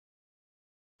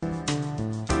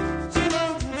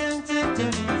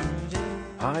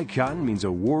High Cotton means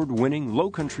award-winning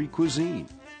low-country cuisine,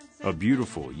 a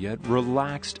beautiful yet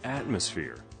relaxed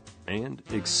atmosphere, and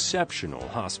exceptional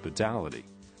hospitality.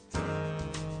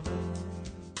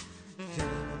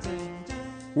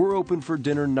 We're open for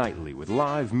dinner nightly with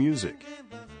live music,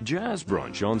 jazz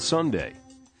brunch on Sunday,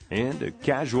 and a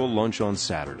casual lunch on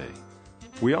Saturday.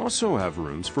 We also have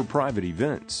rooms for private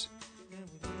events.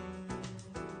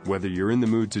 Whether you're in the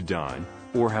mood to dine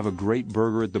or have a great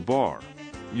burger at the bar,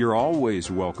 you're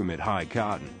always welcome at High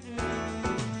Cotton.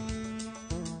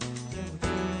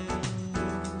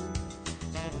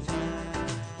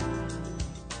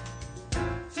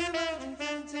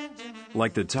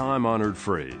 Like the time-honored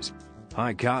phrase,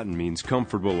 High Cotton means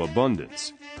comfortable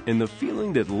abundance and the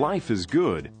feeling that life is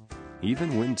good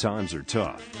even when times are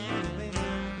tough.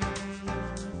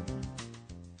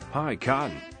 High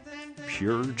Cotton,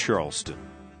 pure Charleston.